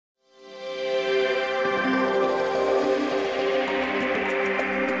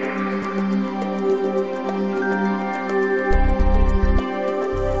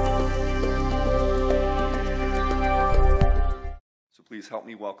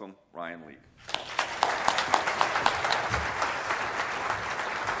welcome Ryan League.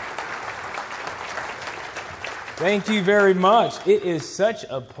 Thank you very much. It is such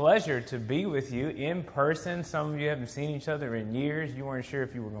a pleasure to be with you in person. Some of you haven't seen each other in years. You weren't sure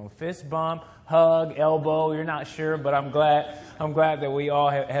if you were going to fist bump, hug, elbow. You're not sure, but I'm glad that we all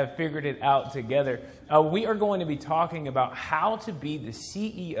have figured it out together. We are going to be talking about how to be the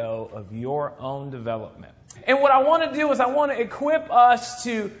CEO of your own development. And what I want to do is I want to equip us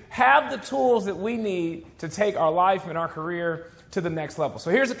to have the tools that we need to take our life and our career to the next level.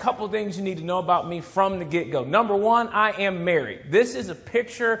 So here's a couple of things you need to know about me from the get-go. Number one, I am married. This is a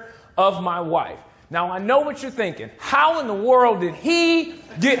picture of my wife. Now, I know what you're thinking. How in the world did he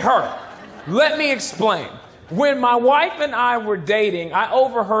get her? Let me explain. When my wife and I were dating, I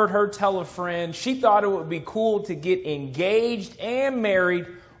overheard her tell a friend she thought it would be cool to get engaged and married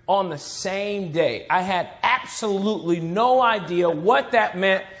on the same day. I had absolutely no idea what that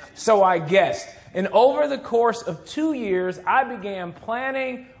meant, so I guessed. And over the course of 2 years, I began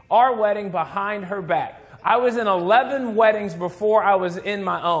planning our wedding behind her back. I was in 11 weddings before I was in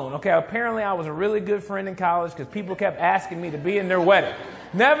my own. Okay, apparently I was a really good friend in college because people kept asking me to be in their wedding.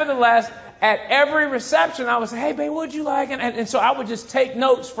 Nevertheless, at every reception, I would say, hey, babe, what'd you like? And so I would just take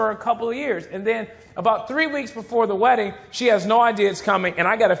notes for a couple of years. And then about 3 weeks before the wedding, she has no idea it's coming, and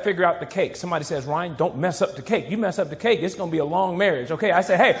I got to figure out the cake. Somebody says, Ryan, don't mess up the cake. You mess up the cake, it's going to be a long marriage. Okay, I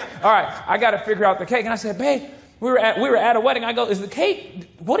said, hey, all right, I got to figure out the cake. And I said, babe, we were at a wedding. I go, is the cake,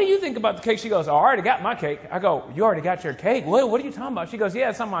 what do you think about the cake? She goes, oh, I already got my cake. I go, you already got your cake? What are you talking about? She goes,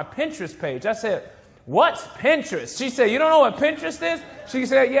 yeah, it's on my Pinterest page. I said, what's Pinterest? She said, you don't know what Pinterest is? She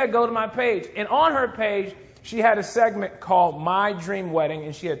said, yeah, go to my page. And on her page, she had a segment called My Dream Wedding,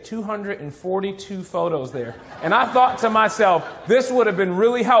 and she had 242 photos there. And I thought to myself, this would have been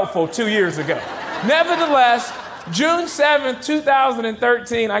really helpful 2 years ago. Nevertheless, June 7th,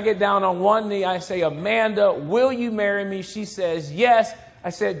 2013, I get down on one knee. I say, Amanda, will you marry me? She says, yes.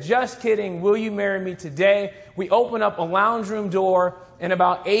 I said, just kidding. Will you marry me today? We open up a lounge room door, and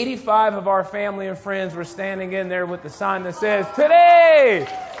about 85 of our family and friends were standing in there with the sign that says, today.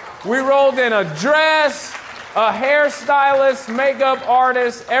 We rolled in a dress, a hairstylist, makeup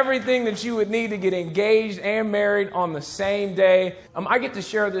artist, everything that you would need to get engaged and married on the same day. I get to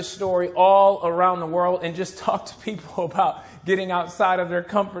share this story all around the world and just talk to people about getting outside of their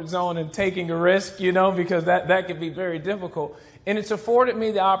comfort zone and taking a risk, because that can be very difficult. And it's afforded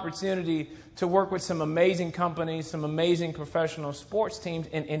me the opportunity to work with some amazing companies, some amazing professional sports teams.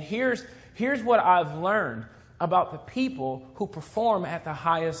 And here's what I've learned about the people who perform at the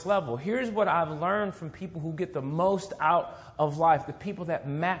highest level. Here's what I've learned from people who get the most out of life, the people that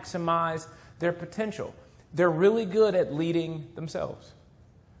maximize their potential. They're really good at leading themselves.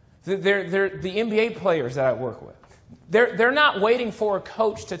 They're the NBA players that I work with. They're not waiting for a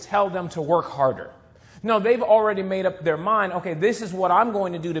coach to tell them to work harder. No, they've already made up their mind, okay, this is what I'm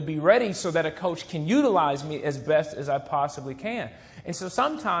going to do to be ready so that a coach can utilize me as best as I possibly can. And so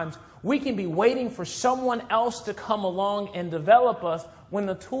sometimes we can be waiting for someone else to come along and develop us when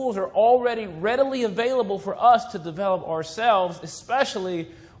the tools are already readily available for us to develop ourselves, especially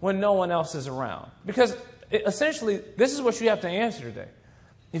when no one else is around. Because essentially, this is what you have to answer today.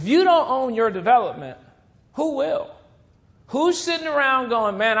 If you don't own your development, who will? Who's sitting around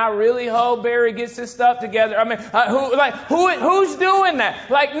going, man, I really hope Barry gets his stuff together? I mean, who's doing that?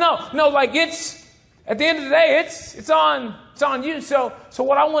 It's at the end of the day, it's on you. So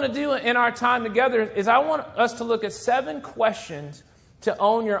what I want to do in our time together is I want us to look at 7 questions to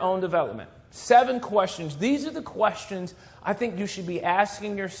own your own development. 7 questions. These are the questions I think you should be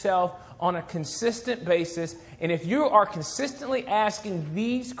asking yourself on a consistent basis. And if you are consistently asking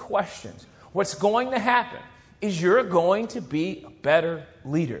these questions, what's going to happen is you're going to be a better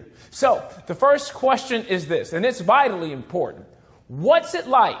leader. So the first question is this, and it's vitally important. What's it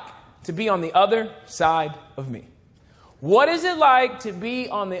like to be on the other side of me? What is it like to be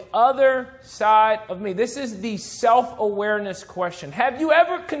on the other side of me? This is the self-awareness question. Have you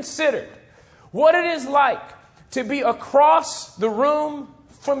ever considered what it is like to be across the room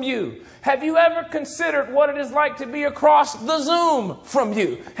from you? Have you ever considered what it is like to be across the Zoom from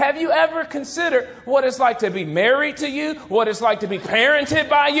you? Have you ever considered what it's like to be married to you? What it's like to be parented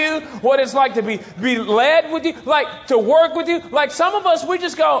by you? What it's like to be led with you? Like to work with you? Like some of us, we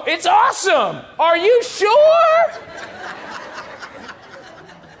just go, it's awesome. Are you sure?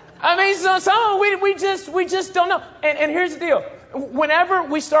 I mean, so some of we just don't know. And here's the deal. Whenever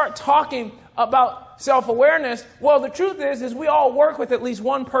we start talking about self-awareness, well, the truth is we all work with at least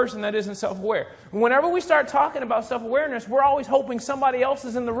one person that isn't self-aware. Whenever we start talking about self-awareness, we're always hoping somebody else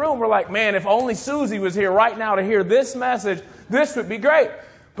is in the room. We're like, man, if only Susie was here right now to hear this message, this would be great.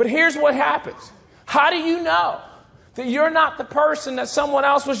 But here's what happens. How do you know that you're not the person that someone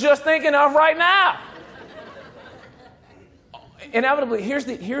else was just thinking of right now? Inevitably, here's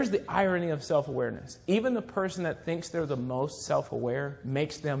the irony of self-awareness. Even the person that thinks they're the most self-aware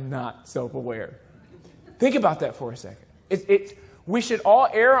makes them not self-aware. Think about that for a second. We should all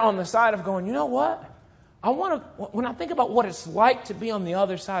err on the side of going, you know what? When I think about what it's like to be on the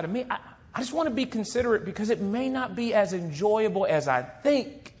other side of me, I just want to be considerate because it may not be as enjoyable as I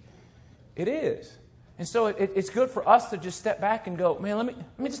think it is. And so it's good for us to just step back and go, man, let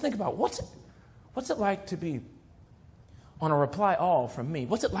me just think about what's it like to be on a reply all from me?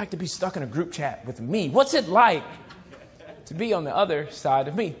 What's it like to be stuck in a group chat with me? What's it like to be on the other side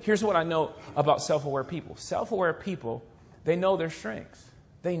of me? Here's what I know about self-aware people. Self-aware people, they know their strengths.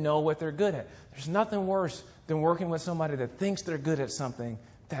 They know what they're good at. There's nothing worse than working with somebody that thinks they're good at something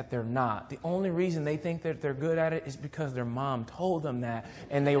that they're not. The only reason they think that they're good at it is because their mom told them that,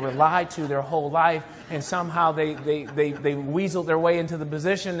 and they were lied to their whole life, and somehow they weaseled their way into the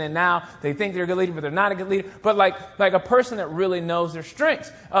position, and now they think they're a good leader, but they're not a good leader. But like a person that really knows their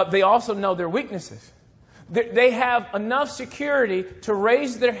strengths, they also know their weaknesses. They have enough security to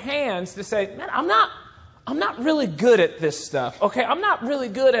raise their hands to say, man, I'm not really good at this stuff, okay? I'm not really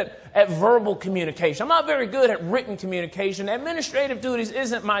good at verbal communication. I'm not very good at written communication. Administrative duties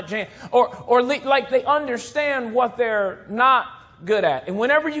isn't my jam. Or like they understand what they're not good at. And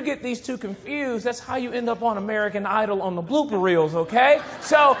whenever you get these two confused, that's how you end up on American Idol on the blooper reels, okay?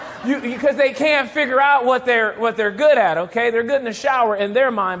 So, because they can't figure out what they're good at, okay? They're good in the shower in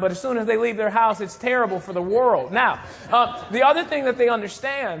their mind, but as soon as they leave their house, it's terrible for the world. Now, the other thing that they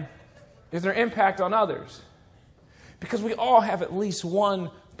understand is their impact on others. Because we all have at least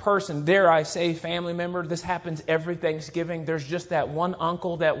one person, dare I say, family member. This happens every Thanksgiving. There's just that one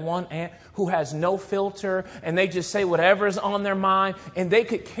uncle, that one aunt who has no filter, and they just say whatever's on their mind, and they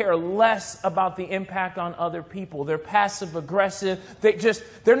could care less about the impact on other people. They're passive aggressive.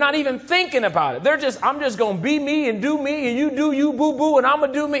 They're not even thinking about it. I'm just going to be me and do me, and you do you, boo-boo, and I'm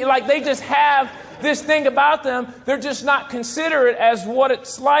going to do me. Like they just have this thing about them. They're just not considerate as what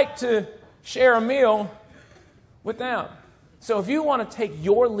it's like to share a meal with them. So if you want to take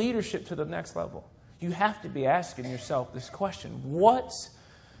your leadership to the next level, you have to be asking yourself this question: what's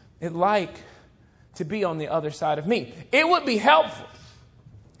it like to be on the other side of me? It would be helpful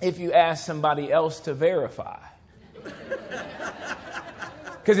if you asked somebody else to verify.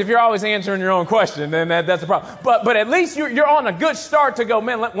 Because if you're always answering your own question, then that's a problem. But at least you're on a good start to go,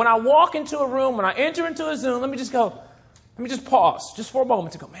 man, when I walk into a room, when I enter into a Zoom, let me just pause just for a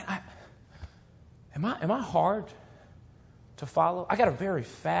moment to go, man, am I hard to follow? I got a very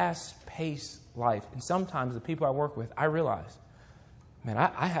fast-paced life, and sometimes the people I work with, I realize, man,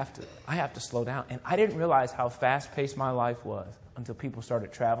 I have to slow down. And I didn't realize how fast-paced my life was until people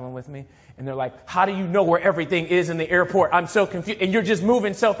started traveling with me, and they're like, how do you know where everything is in the airport? I'm so confused, and you're just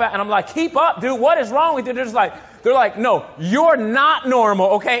moving so fast. And I'm like, keep up, dude. What is wrong with you? They're like, no, you're not normal,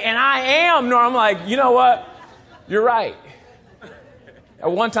 okay? And I am normal. I'm like, you know what? You're right.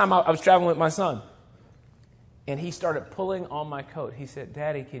 At one time, I was traveling with my son. And he started pulling on my coat. He said,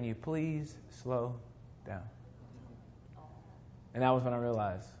 Daddy, can you please slow down? And that was when I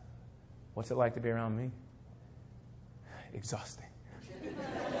realized, what's it like to be around me? Exhausting.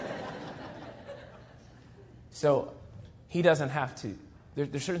 So he doesn't have to.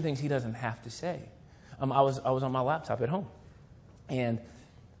 There's certain things he doesn't have to say. I was on my laptop at home. And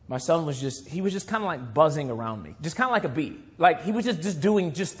my son was just kind of like buzzing around me, just kind of like a bee. Like he was just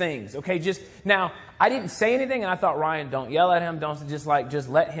doing things, okay? Now, I didn't say anything, and I thought, Ryan, don't yell at him, just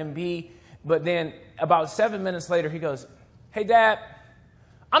let him be. But then about 7 minutes later, he goes, hey, Dad,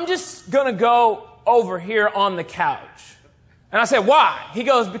 I'm just going to go over here on the couch. And I said, why? He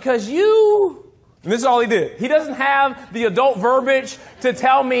goes, because you... And this is all he did. He doesn't have the adult verbiage to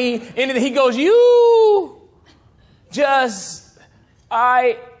tell me anything. He goes, you just...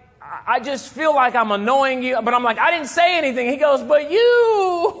 I just feel like I'm annoying you. But I'm like, I didn't say anything. He goes, but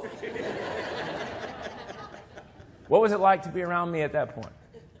you... What was it like to be around me at that point?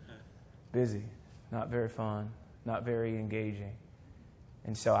 Busy, not very fun, not very engaging.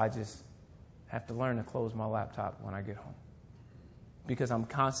 And so I just have to learn to close my laptop when I get home. Because I'm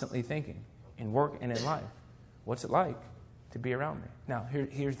constantly thinking, in work and in life, what's it like to be around me? Now,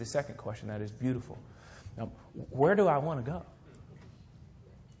 here's the second question that is beautiful. Now, where do I want to go?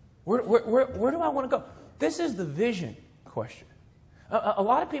 Where do I want to go? This is the vision question. A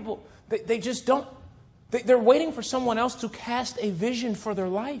lot of people, they just don't, they're waiting for someone else to cast a vision for their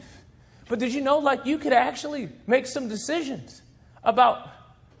life. But did you know, like, you could actually make some decisions about,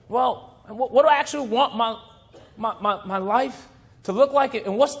 well, what do I actually want my life to look like it,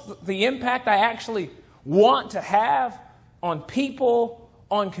 and what's the impact I actually want to have on people,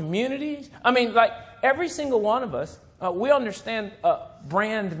 on communities. I mean, like every single one of us, we understand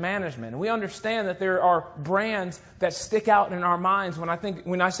brand management. We understand that there are brands that stick out in our minds.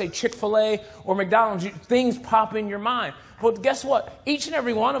 When I say Chick-fil-A or McDonald's, things pop in your mind. But guess what? Each and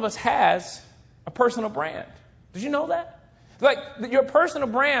every one of us has a personal brand. Did you know that? Like your personal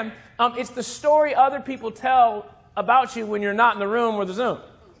brand, it's the story other people tell about you when you're not in the room or the Zoom.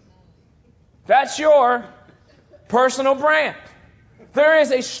 That's your personal brand. There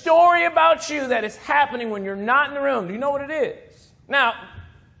is a story about you that is happening when you're not in the room. Do you know what it is? Now,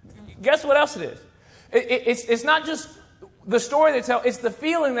 guess what else it is? It's not just the story they tell, it's the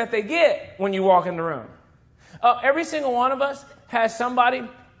feeling that they get when you walk in the room. Every single one of us has somebody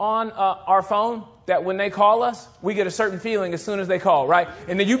on our phone that when they call us, we get a certain feeling as soon as they call, right?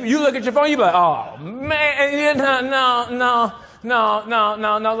 And then you look at your phone, you be like, oh, man, no.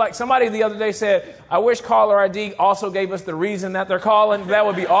 Like somebody the other day said, I wish caller ID also gave us the reason that they're calling. That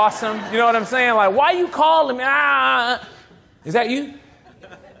would be awesome. You know what I'm saying? Like, why you calling me? Is that you?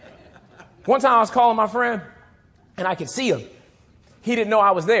 One time I was calling my friend, and I could see him. He didn't know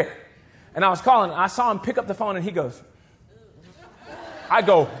I was there. And I was calling, and I saw him pick up the phone, and he goes, I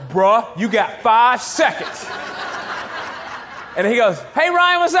go, bruh, you got 5 seconds. And he goes, hey,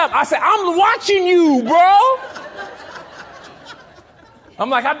 Ryan, what's up? I said, I'm watching you, bro. I'm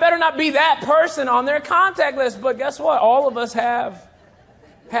like, I better not be that person on their contact list. But guess what? All of us have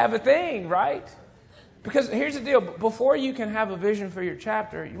a thing, right? Because here's the deal. Before you can have a vision for your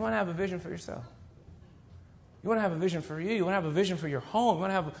chapter, you want to have a vision for yourself. You want to have a vision for you. You want to have a vision for your home. You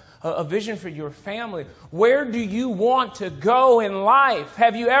want to have a vision for your family. Where do you want to go in life?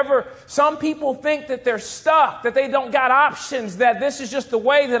 Have you ever, some people think that they're stuck, that they don't got options, that this is just the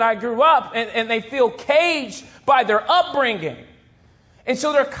way that I grew up, and they feel caged by their upbringing. And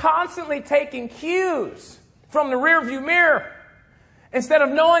so they're constantly taking cues from the rearview mirror. Instead of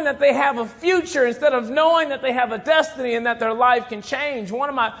knowing that they have a future, instead of knowing that they have a destiny and that their life can change. One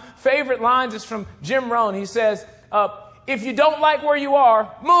of my favorite lines is from Jim Rohn. He says, if you don't like where you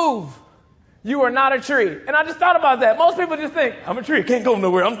are, move. You are not a tree. And I just thought about that. Most people just think, I'm a tree. Can't go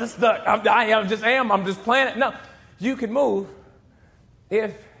nowhere. I'm just stuck. I'm just planted. No, you can move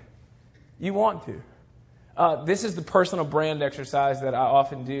if you want to. This is the personal brand exercise that I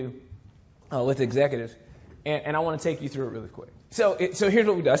often do with executives. And I want to take you through it really quick. So here's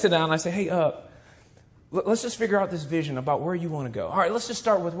what we do. I sit down and I say, hey, let's just figure out this vision about where you want to go. All right, let's just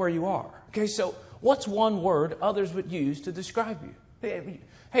start with where you are. Okay, so what's one word others would use to describe you?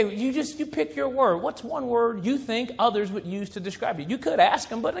 Hey, you pick your word. What's one word you think others would use to describe you? You could ask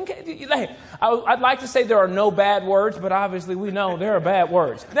them, but I'd like to say there are no bad words, but obviously we know there are bad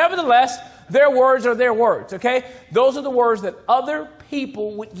words. Nevertheless, their words are their words, okay? Those are the words that other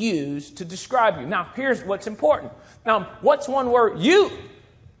people would use to describe you. Now, here's what's important. Now, what's one word you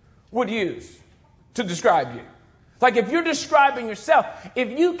would use to describe you? Like if you're describing yourself,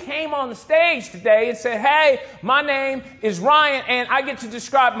 if you came on the stage today and said, hey, my name is Ryan and I get to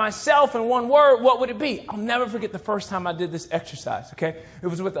describe myself in one word, what would it be? I'll never forget the first time I did this exercise, okay? It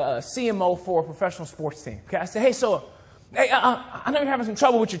was with a CMO for a professional sports team. Okay, I said, hey, I know you're having some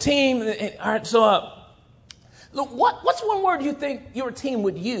trouble with your team. All right, so look, what's one word you think your team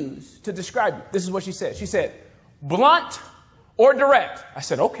would use to describe you? This is what she said. She said, blunt or direct. I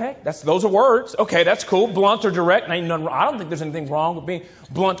said, okay, those are words. Okay, that's cool. Blunt or direct. I don't think there's anything wrong with being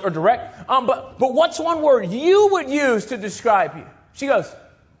blunt or direct. But what's one word you would use to describe you? She goes,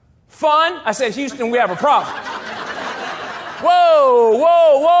 fun. I said, Houston, we have a problem.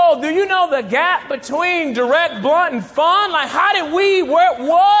 Whoa. Do you know the gap between direct, blunt, and fun? Like,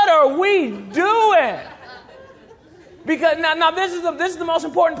 what are we doing? Because now this is the most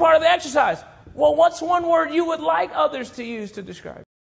important part of the exercise. Well, what's one word you would like others to use to describe